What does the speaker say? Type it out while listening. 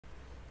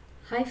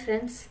Hi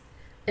friends,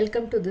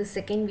 welcome to the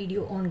second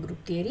video on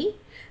group theory.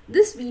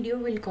 This video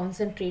will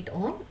concentrate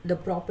on the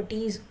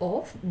properties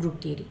of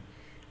group theory.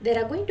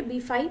 There are going to be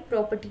 5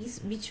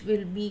 properties which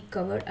will be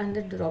covered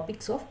under the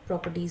topics of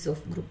properties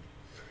of group.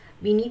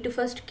 We need to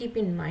first keep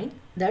in mind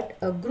that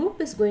a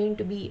group is going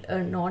to be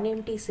a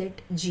non-empty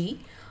set G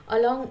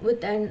along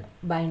with an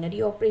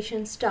binary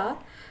operation star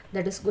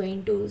that is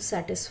going to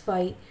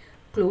satisfy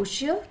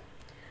closure.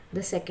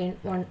 The second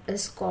one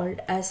is called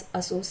as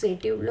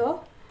associative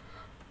law.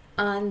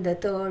 And the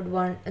third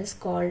one is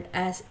called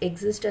as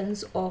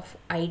existence of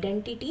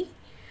identity.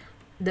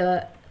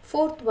 The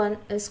fourth one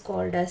is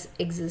called as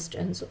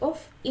existence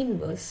of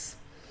inverse.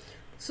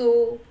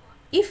 So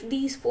if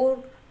these 4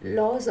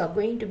 laws are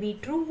going to be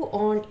true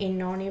on a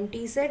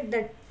non-empty set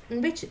that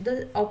in which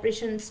the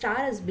operation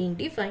star is being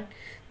defined,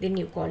 then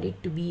you call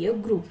it to be a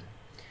group.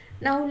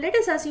 Now let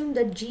us assume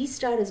that G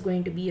star is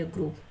going to be a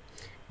group.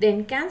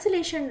 Then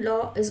cancellation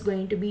law is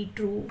going to be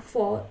true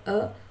for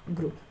a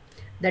group.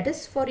 That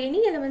is, for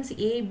any elements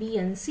A, B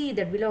and C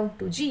that belong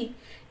to G,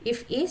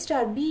 if A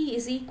star B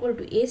is equal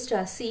to A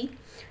star C,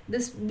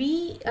 this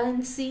B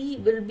and C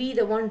will be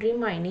the one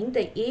remaining.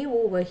 The A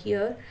over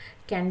here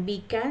can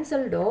be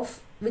cancelled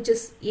off, which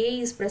is A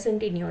is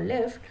present in your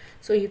left,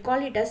 so you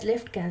call it as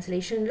left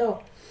cancellation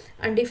law.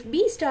 And if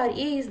B star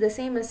A is the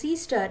same as C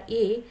star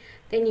A,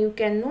 then you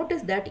can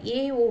notice that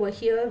A over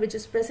here, which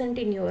is present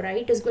in your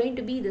right, is going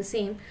to be the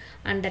same,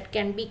 and that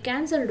can be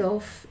cancelled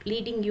off,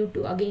 leading you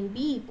to again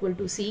B equal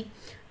to C,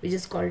 which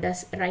is called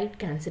as right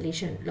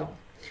cancellation law.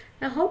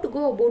 Now how to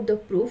go about the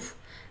proof?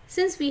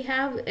 Since we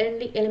have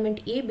only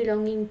element A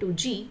belonging to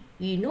G,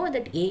 we know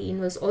that A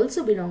inverse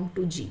also belongs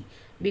to G,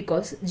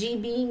 because G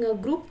being a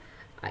group,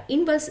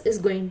 inverse is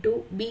going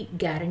to be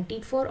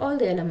guaranteed for all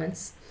the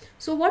elements.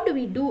 So what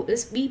do?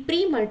 Is we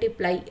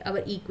pre-multiply our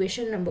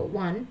equation number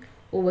 1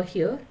 over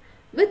here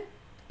with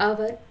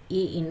our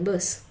A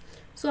inverse.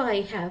 So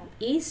I have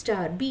A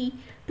star B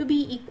to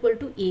be equal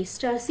to A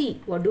star C.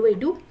 What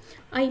do?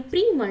 I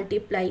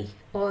pre-multiply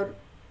or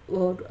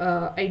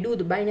I do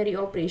the binary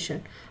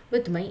operation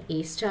with my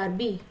A star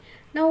B.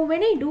 Now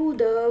when I do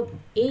the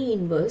A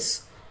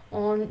inverse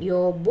on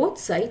your both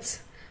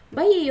sides,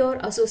 by your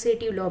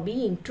associative law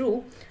being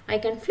true, I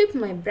can flip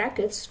my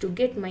brackets to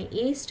get my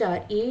A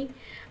star A,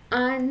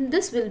 and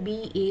this will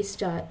be A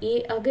star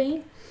A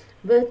again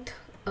with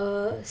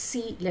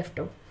C left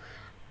out.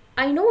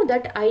 I know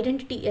that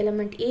identity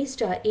element A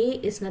star A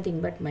is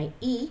nothing but my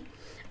E.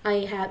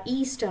 I have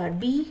E star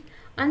B,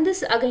 and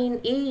this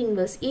again A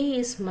inverse A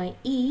is my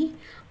E,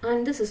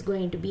 and this is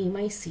going to be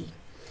my C.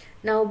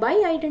 Now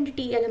by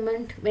identity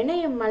element, when I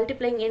am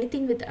multiplying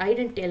anything with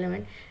identity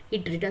element,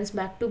 it returns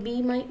back to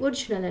be my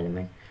original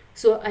element.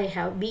 So I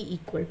have B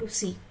equal to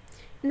C.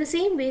 In the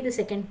same way, the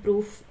second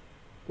proof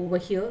over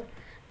here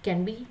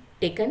can be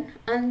taken,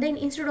 and then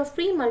instead of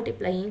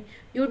pre-multiplying,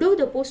 you do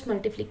the post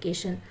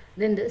multiplication,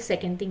 then the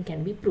second thing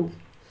can be proved.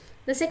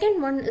 The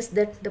second one is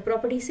that the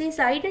property says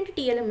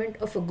identity element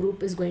of a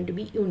group is going to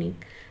be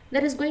unique.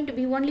 There is going to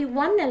be only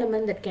one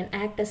element that can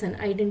act as an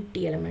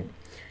identity element.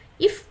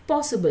 If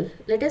possible,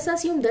 let us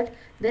assume that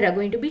there are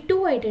going to be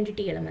 2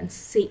 identity elements,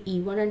 say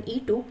E1 and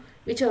E2,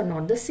 which are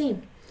not the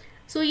same.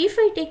 So if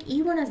I take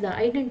E1 as the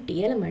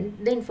identity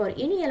element, then for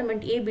any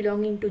element A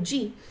belonging to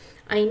G,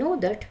 I know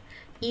that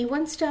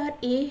E1 star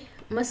A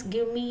must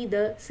give me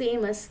the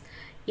same as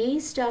A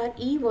star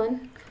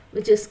E1,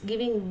 which is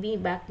giving me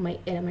back my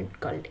element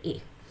called A.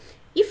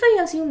 If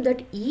I assume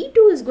that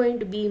E2 is going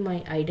to be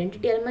my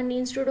identity element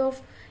instead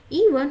of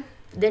E1,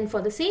 then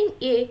for the same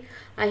A,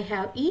 I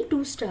have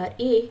E2 star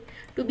A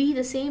to be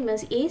the same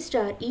as A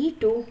star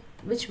E2,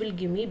 which will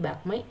give me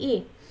back my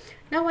A.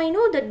 Now I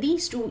know that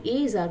these 2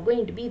 A's are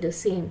going to be the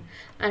same,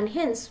 and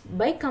hence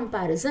by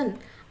comparison,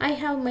 I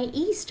have my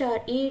E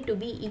star A to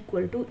be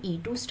equal to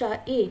E2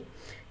 star A.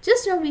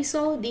 Just now we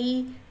saw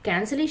the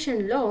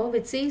cancellation law,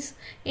 which says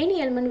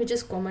any element which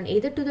is common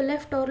either to the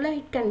left or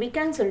right can be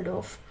cancelled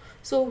off.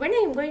 So when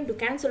I am going to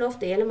cancel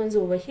off the elements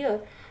over here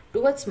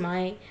towards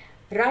my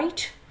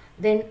right,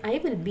 then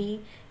I will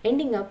be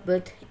ending up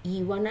with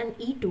E1 and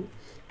E2.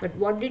 But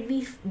what did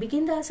we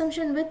begin the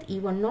assumption with?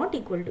 E1 not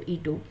equal to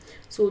E2.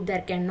 So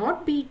there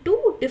cannot be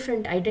 2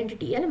 different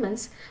identity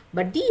elements,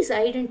 but these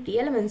identity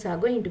elements are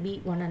going to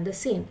be one and the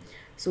same.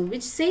 So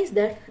which says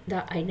that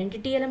the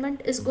identity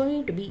element is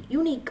going to be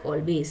unique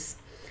always.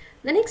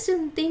 The next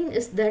thing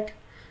is that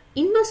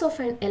inverse of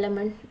an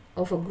element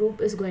of a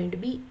group is going to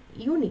be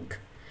unique.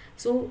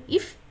 So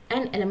if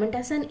an element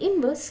has an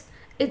inverse,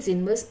 its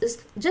inverse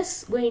is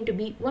just going to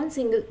be one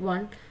single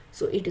one,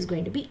 so it is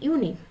going to be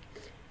unique.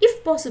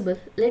 If possible,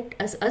 let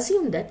us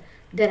assume that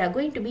there are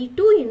going to be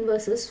 2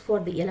 inverses for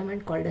the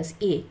element called as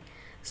A.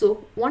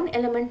 So one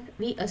element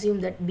we assume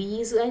that B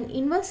is an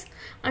inverse,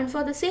 and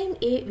for the same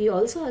A we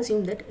also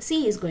assume that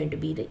C is going to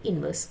be the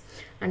inverse,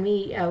 and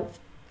we have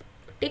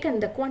taken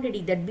the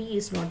quantity that B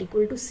is not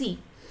equal to C.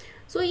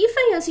 So if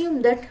I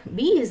assume that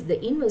B is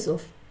the inverse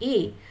of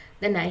A,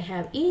 then I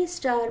have A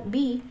star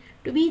B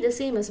to be the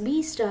same as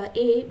B star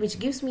A, which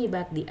gives me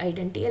back the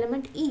identity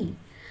element E.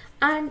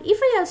 And if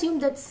I assume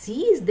that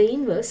C is the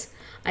inverse,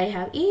 I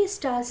have A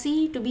star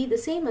C to be the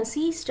same as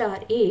C star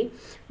A,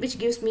 which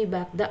gives me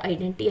back the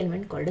identity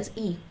element called as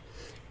E.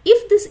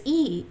 If this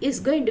E is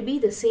going to be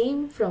the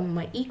same from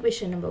my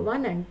equation number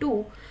 1 and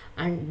 2,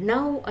 and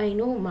now I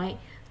know my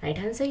right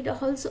hand side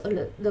also,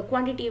 the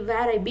quantity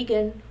where I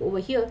began over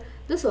here,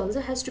 this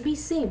also has to be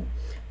same.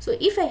 So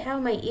if I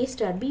have my A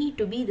star B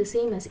to be the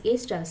same as A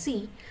star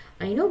C,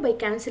 I know by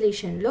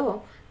cancellation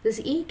law, this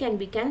E can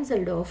be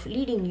cancelled off,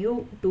 leading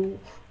you to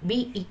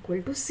B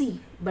equal to C.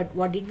 But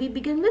what did we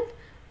begin with?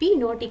 B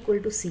not equal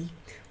to C.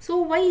 So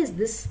why is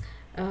this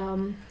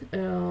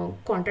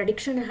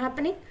contradiction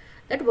happening?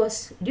 That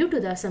was due to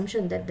the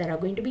assumption that there are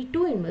going to be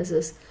two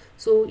inverses.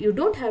 So you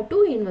don't have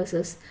two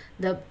inverses.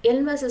 The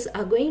inverses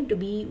are going to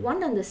be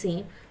one and the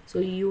same. So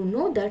you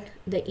know that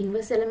the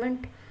inverse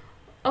element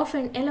of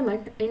an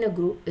element in a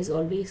group is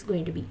always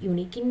going to be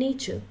unique in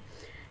nature.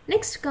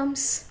 Next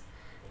comes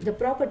the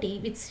property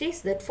which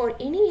says that for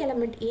any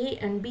element A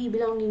and B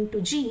belonging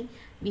to G,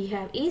 we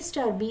have A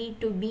star B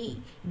to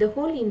be the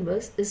whole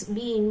inverse is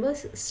B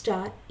inverse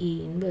star A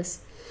inverse.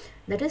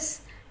 That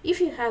is,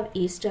 if you have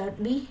A star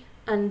B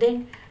and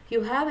then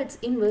you have its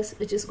inverse,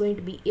 which is going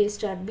to be A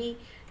star B,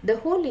 the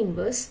whole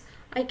inverse,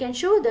 I can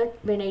show that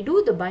when I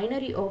do the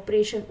binary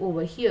operation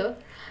over here,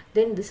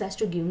 then this has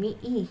to give me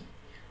E.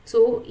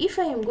 So if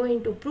I am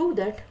going to prove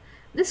that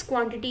this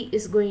quantity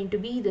is going to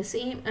be the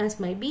same as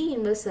my B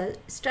inverse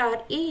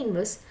star A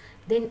inverse,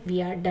 then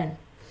we are done.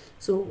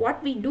 So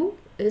what we do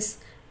is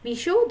we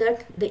show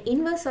that the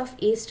inverse of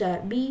A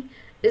star B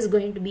is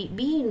going to be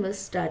B inverse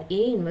star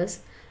A inverse.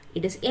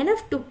 It is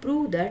enough to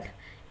prove that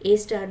A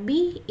star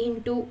B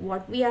into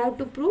what we have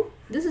to prove,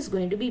 this is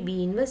going to be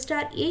B inverse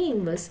star A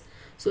inverse.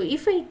 So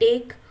if I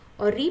take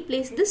or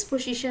replace this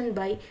position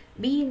by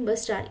B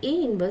inverse star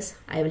A inverse,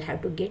 I will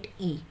have to get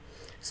E.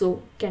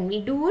 So can we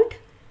do it?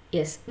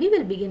 Yes, we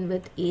will begin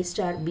with A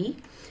star B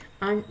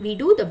and we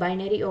do the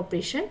binary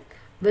operation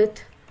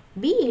with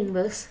B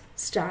inverse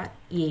star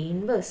A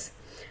inverse.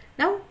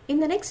 Now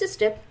in the next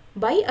step,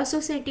 by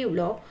associative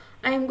law,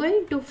 I am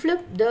going to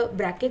flip the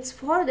brackets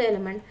for the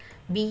element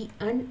B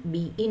and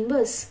B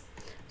inverse,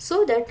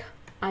 so that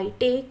I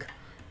take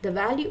the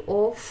value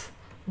of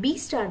B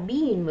star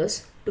B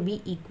inverse to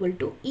be equal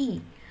to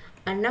E,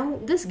 and now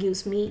this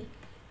gives me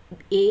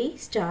A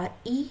star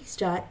E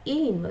star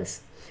A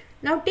inverse.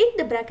 Now take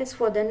the brackets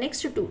for the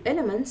next two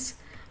elements,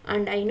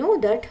 and I know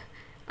that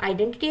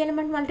identity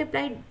element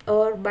multiplied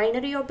or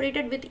binary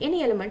operated with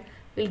any element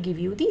will give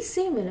you the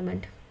same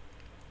element.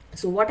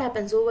 So what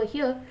happens over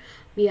here?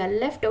 We are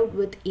left out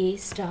with A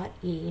star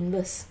A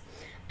inverse.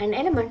 An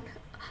element,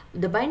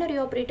 the binary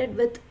operated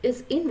with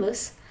its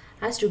inverse,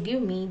 has to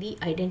give me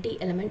the identity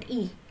element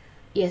E.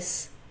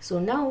 Yes, so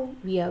now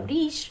we have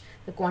reached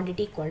the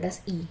quantity called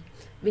as E,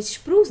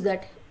 which proves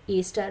that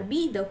A star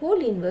B, the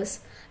whole inverse,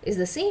 is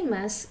the same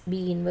as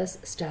B inverse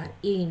star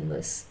A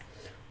inverse.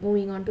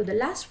 Moving on to the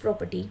last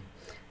property,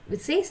 which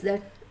says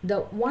that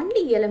the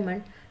only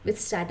element which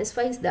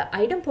satisfies the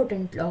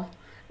idempotent law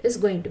is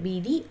going to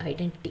be the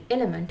identity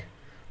element.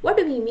 What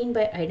do we mean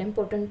by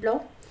idempotent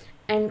law?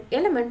 An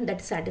element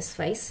that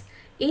satisfies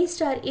A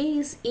star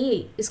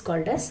A is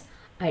called as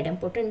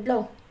idempotent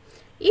law.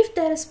 If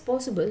there is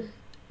possible,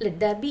 let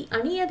there be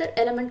any other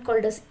element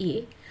called as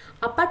A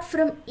apart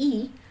from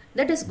E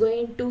that is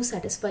going to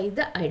satisfy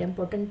the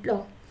idempotent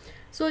law.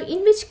 So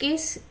in which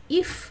case,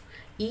 if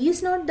E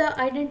is not the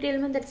identity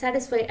element that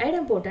satisfies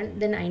idempotent,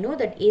 then I know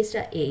that A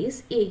star A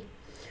is A.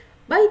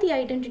 By the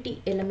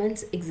identity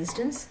element's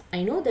existence,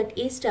 I know that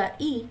A star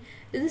E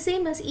is the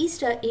same as E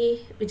star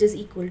A, which is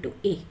equal to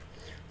A.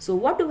 So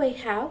what do I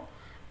have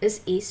is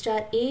A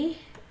star A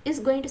is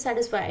going to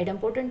satisfy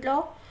idempotent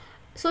law,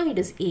 so it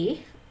is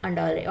A, and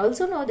I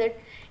also know that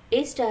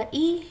A star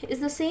E is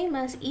the same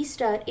as E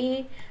star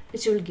A,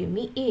 which will give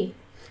me A.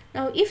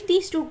 Now if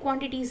these two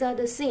quantities are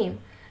the same,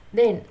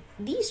 then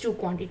these two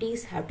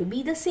quantities have to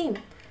be the same.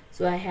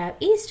 So I have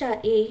A star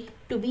A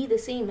to be the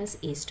same as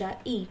A star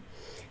E.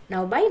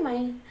 Now by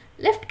my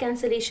left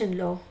cancellation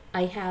law,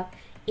 I have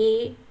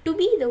A to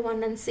be the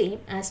one and same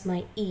as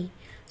my E.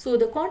 So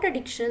the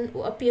contradiction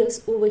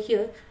appears over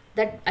here,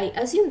 that I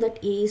assume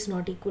that A is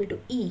not equal to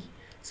E.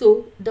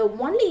 So the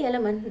only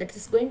element that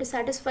is going to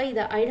satisfy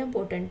the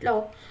idempotent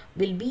law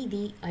will be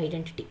the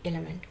identity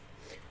element.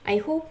 I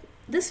hope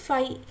these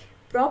 5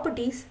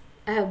 properties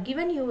I have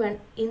given you an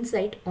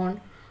insight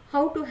on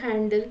how to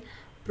handle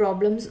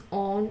problems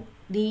on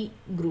the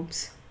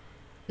groups.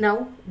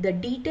 Now the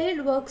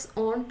detailed works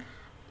on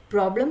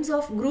problems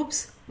of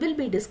groups will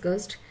be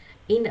discussed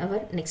in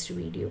our next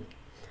video.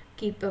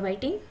 Keep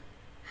awaiting.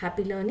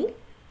 Happy learning.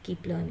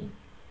 Keep learning.